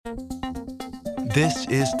This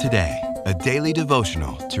is Today, a daily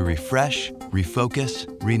devotional to refresh, refocus,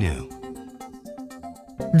 renew.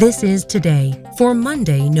 This is Today for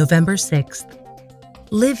Monday, November 6th.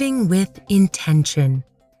 Living with intention.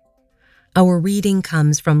 Our reading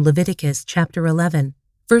comes from Leviticus chapter 11,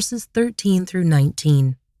 verses 13 through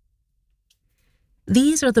 19.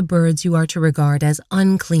 These are the birds you are to regard as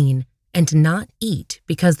unclean and not eat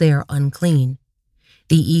because they are unclean: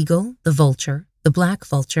 the eagle, the vulture, the black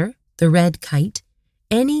vulture, the red kite,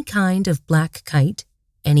 any kind of black kite,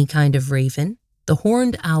 any kind of raven, the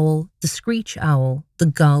horned owl, the screech owl, the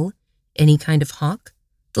gull, any kind of hawk,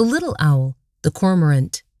 the little owl, the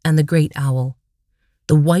cormorant, and the great owl,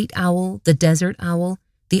 the white owl, the desert owl,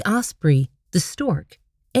 the osprey, the stork,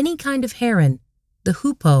 any kind of heron, the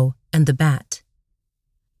hoopoe, and the bat.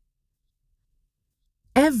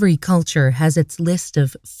 Every culture has its list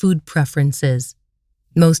of food preferences.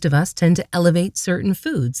 Most of us tend to elevate certain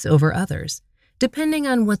foods over others, depending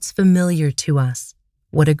on what's familiar to us,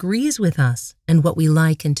 what agrees with us, and what we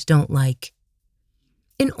like and don't like.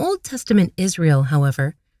 In Old Testament Israel,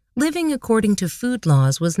 however, living according to food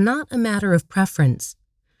laws was not a matter of preference.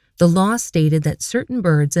 The law stated that certain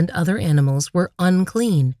birds and other animals were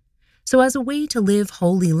unclean, so as a way to live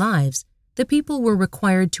holy lives, the people were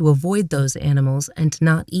required to avoid those animals and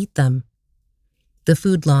not eat them. The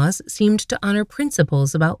food laws seemed to honor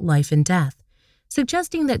principles about life and death,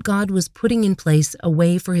 suggesting that God was putting in place a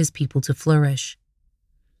way for his people to flourish.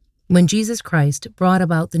 When Jesus Christ brought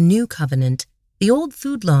about the new covenant, the old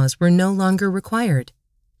food laws were no longer required.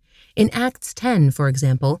 In Acts 10, for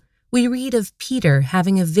example, we read of Peter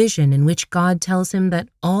having a vision in which God tells him that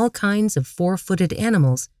all kinds of four-footed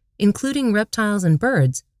animals, including reptiles and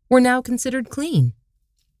birds, were now considered clean.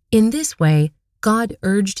 In this way, God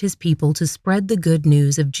urged his people to spread the good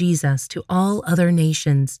news of Jesus to all other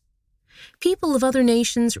nations. People of other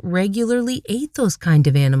nations regularly ate those kind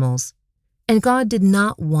of animals, and God did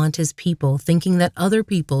not want his people thinking that other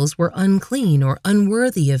peoples were unclean or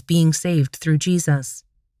unworthy of being saved through Jesus.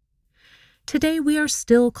 Today we are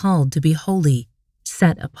still called to be holy,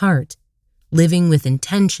 set apart, living with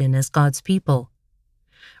intention as God's people.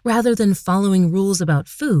 Rather than following rules about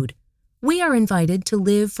food, we are invited to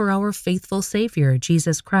live for our faithful Savior,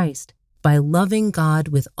 Jesus Christ, by loving God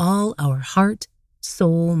with all our heart,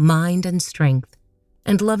 soul, mind, and strength,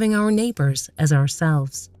 and loving our neighbors as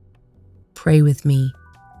ourselves. Pray with me.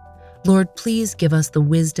 Lord, please give us the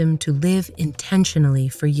wisdom to live intentionally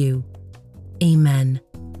for you. Amen.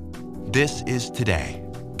 This is Today.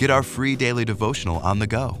 Get our free daily devotional on the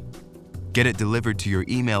go. Get it delivered to your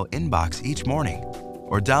email inbox each morning,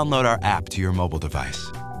 or download our app to your mobile device.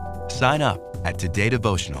 Sign up at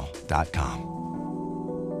todaydevotional.com.